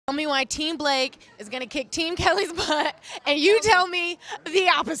Tell me why Team Blake is going to kick Team Kelly's butt, and you tell me the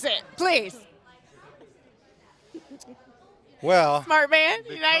opposite, please. Well, Smart man.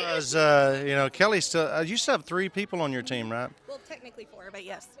 because Kelly still. You still have 3 people on your team, right? Well, technically 4, but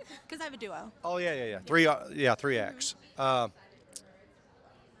yes, because I have a duo. Oh yeah. 3 acts. We're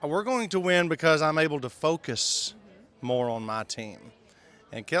going to win because I'm able to focus more on my team.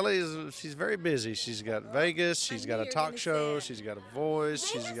 And Kelly she's very busy. She's got Vegas. She's got a talk show. She's got a voice.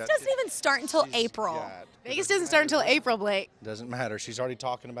 Vegas doesn't even start until April. Vegas doesn't start until April, Blake. Doesn't matter. She's already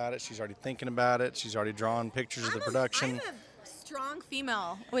talking about it. She's already thinking about it. She's already drawn pictures of the production. I'm a strong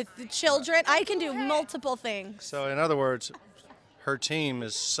female with the children. I can do multiple things. So in other words, her team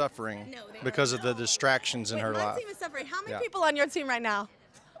is suffering because of the distractions in her life. My team is suffering. How many Yeah. people on your team right now?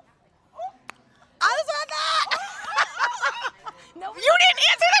 I was on that. No, You didn't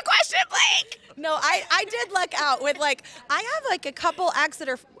answer the question, Blake. No, I did luck out with I have a couple acts that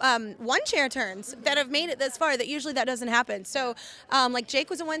are one chair turns that have made it this far. That usually that doesn't happen. So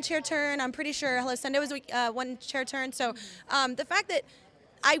Jake was a one chair turn. I'm pretty sure Hello Sunday was a one chair turn. So the fact that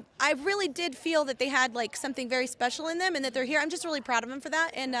I really did feel that they had something very special in them and that they're here. I'm just really proud of them for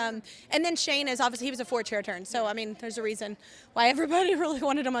that. And then Shane is obviously he was a 4-chair turn. So I mean there's a reason why everybody really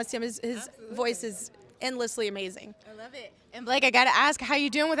wanted him on him. His voice is endlessly amazing. I love it. And Blake, I got to ask, how you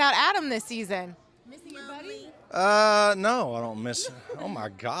doing without Adam this season? Missing your buddy? No, I don't miss. Oh my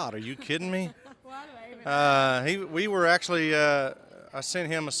God, are you kidding me? We were actually. I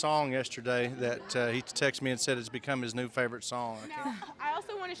sent him a song yesterday that he texted me and said it's become his new favorite song. Now, I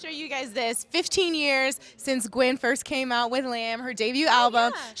also want to show you guys this. 15 years since Gwen first came out with L.A.M B, her debut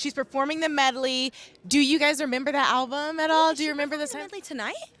album. Yeah. She's performing the medley. Do you guys remember that album at all? Do you remember this? Medley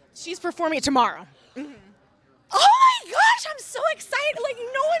tonight? She's performing it tomorrow. Oh my gosh, I'm so excited.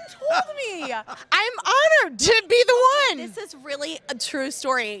 No one told me. I'm honored to be the one. This is really a true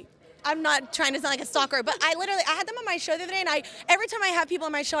story. I'm not trying to sound like a stalker, but I had them on my show the other day, and every time I have people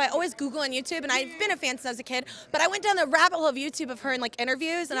on my show, I always Google on YouTube, and I've been a fan since I was a kid, but I went down the rabbit hole of YouTube of her in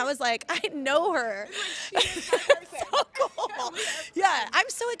interviews, and I was like, I know her. So cool. Yeah, I'm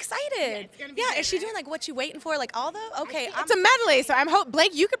so excited. Yeah, is she doing What You Waiting For, all the? Okay. It's a medley, so I'm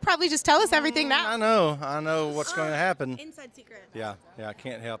Blake, you could probably just tell us everything now. I know what's going to happen. Inside secret. Yeah, I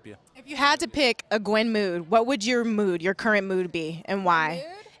can't help you. If you had to pick a Gwen mood, what would your current mood be, and why?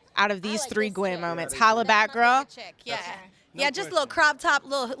 Out of these 3 Gwen moments. Holla back, girl. Yeah. Yeah, just a little crop top,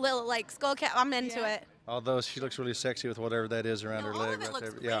 little skull cap. I'm into it. Although she looks really sexy with whatever that is around her leg right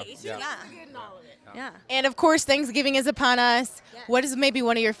there. Yeah. And of course, Thanksgiving is upon us. Yes. What is maybe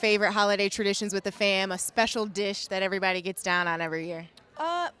one of your favorite holiday traditions with the fam? A special dish that everybody gets down on every year?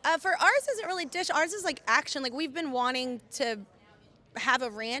 For ours isn't really dish. Ours is action. We've been wanting to have a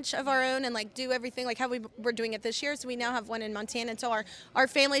ranch of our own and do everything how we're doing it this year. So we now have one in Montana. And so our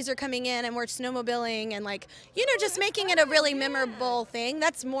families are coming in and we're snowmobiling and just making it a really memorable thing.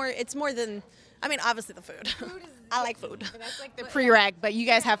 It's more than, obviously the food. I like food. That's the pre-reg, but you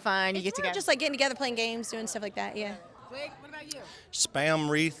guys have fun. You get together. Just getting together, playing games, doing stuff like that. Yeah. Blake, what about you? Spam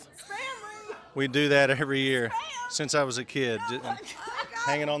wreath. We do that every year since I was a kid.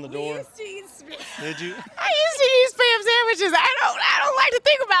 Hanging on the door. Did you? I used to eat spam sandwiches. I don't like to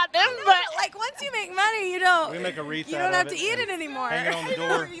think about them, but once you make money, you don't. We make a wreath. You don't have to eat it anymore. Hang it on the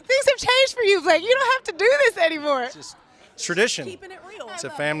door. Things have changed for you, Blake. You don't have to do this anymore. It's tradition. Keeping it real. It's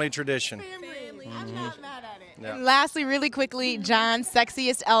a family tradition. Family. I'm not mad at it. Yeah. And lastly, really quickly, John's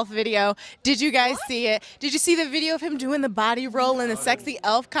sexiest elf video. Did you guys see it? Did you see the video of him doing the body roll in the sexy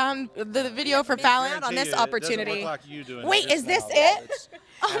elf the video for Fallon? On this opportunity. It doesn't look like you doing Wait, it is this now, it?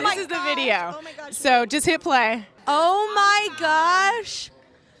 Oh my This is the video. Oh my gosh. So just hit play. Oh my gosh.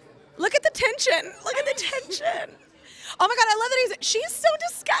 Look at the tension. Look at the tension. Oh my God, I love that she's so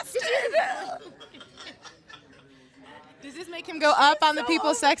disgusted. Does this make him go up on the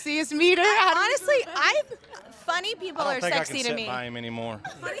people's sexiest meter? Honestly, funny people I are don't think sexy I can to sit me. by him anymore.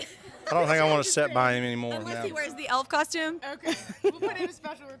 I don't think I want to sit by him anymore. Unless now. he wears the elf costume. Okay. We'll put in a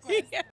special request.